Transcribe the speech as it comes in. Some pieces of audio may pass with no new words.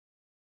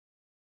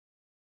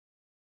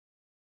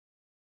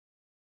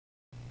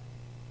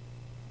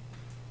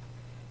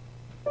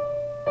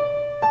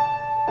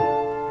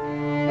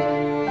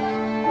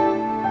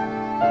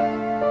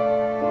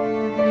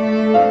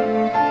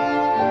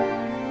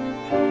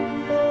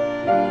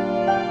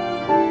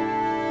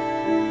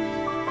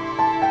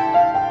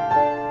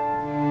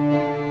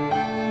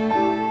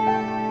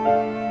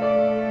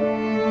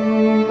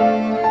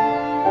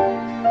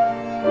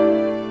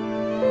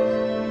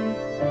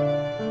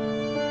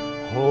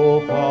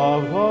Hope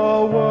of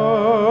the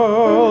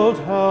world,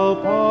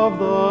 help of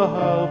the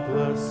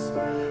helpless,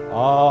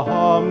 a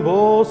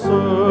humble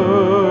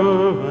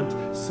servant,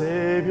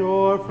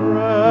 Savior,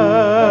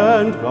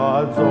 friend,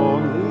 God's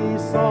only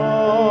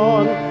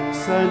Son,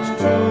 sent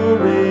to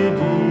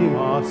redeem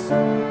us.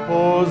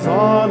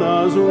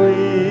 Hosannas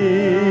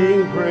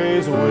ring,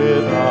 praise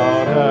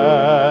without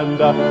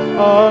end.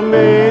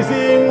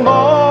 Amazing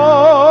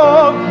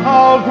love,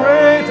 how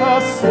great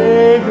a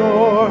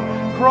Savior,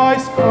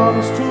 Christ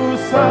comes to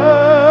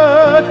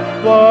set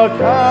the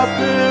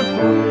captive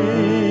free.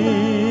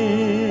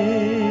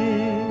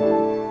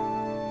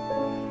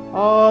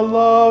 A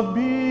love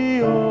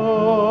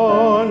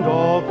beyond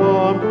all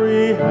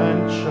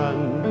comprehension,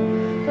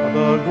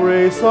 the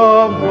grace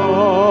of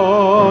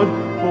God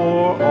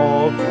for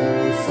all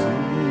to see.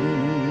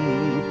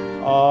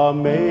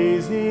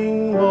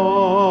 Amazing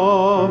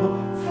love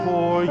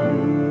for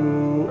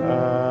you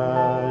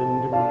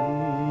and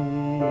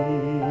me.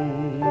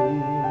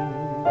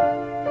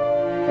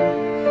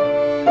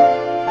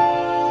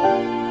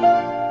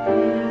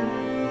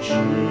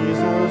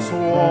 Jesus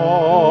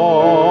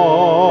walked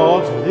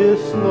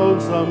this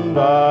lonesome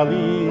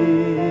valley.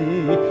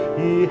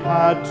 He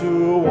had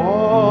to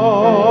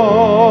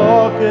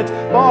walk it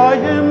by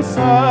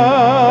himself.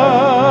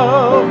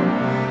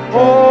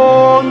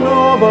 Oh,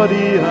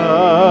 nobody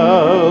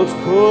else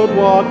could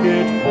walk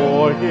it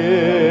for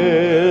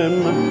him.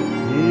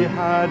 He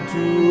had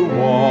to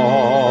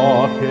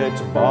walk it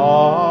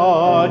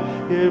by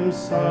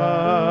himself.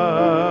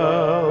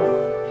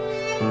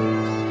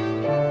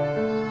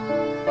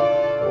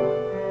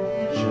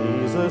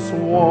 Jesus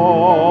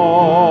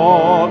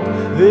walked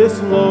this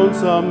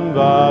lonesome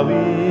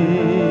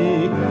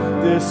valley,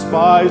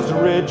 despised,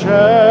 rejected,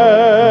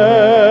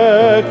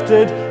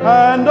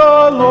 and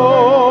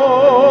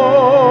alone.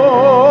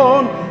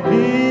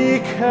 He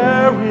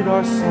carried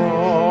our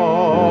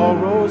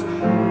sorrows,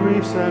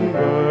 griefs, and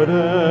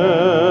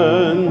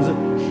burdens.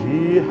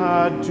 He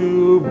had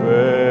to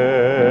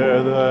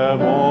bear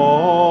them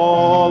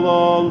all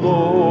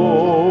alone.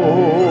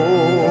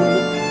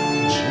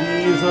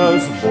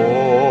 Jesus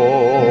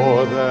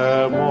bore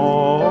them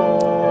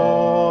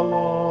all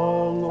alone.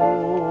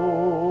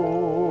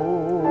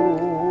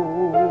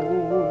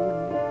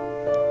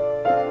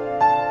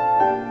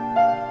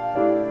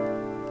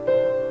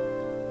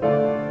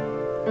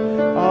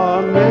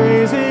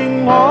 Amazing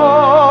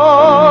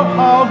love,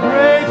 how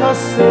great a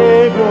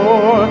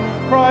Savior,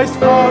 Christ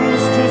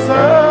comes to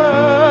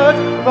set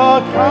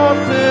the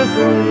captive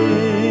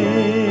free.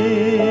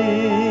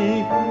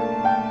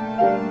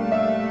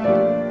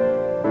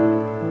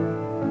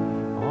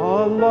 A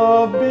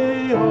love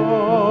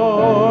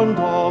beyond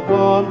all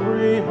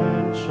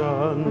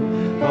comprehension,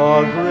 the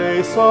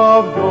grace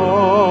of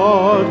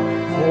God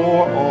for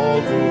all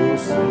to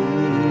see.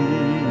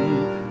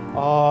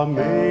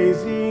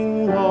 Amazing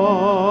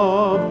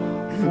love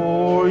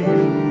for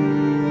you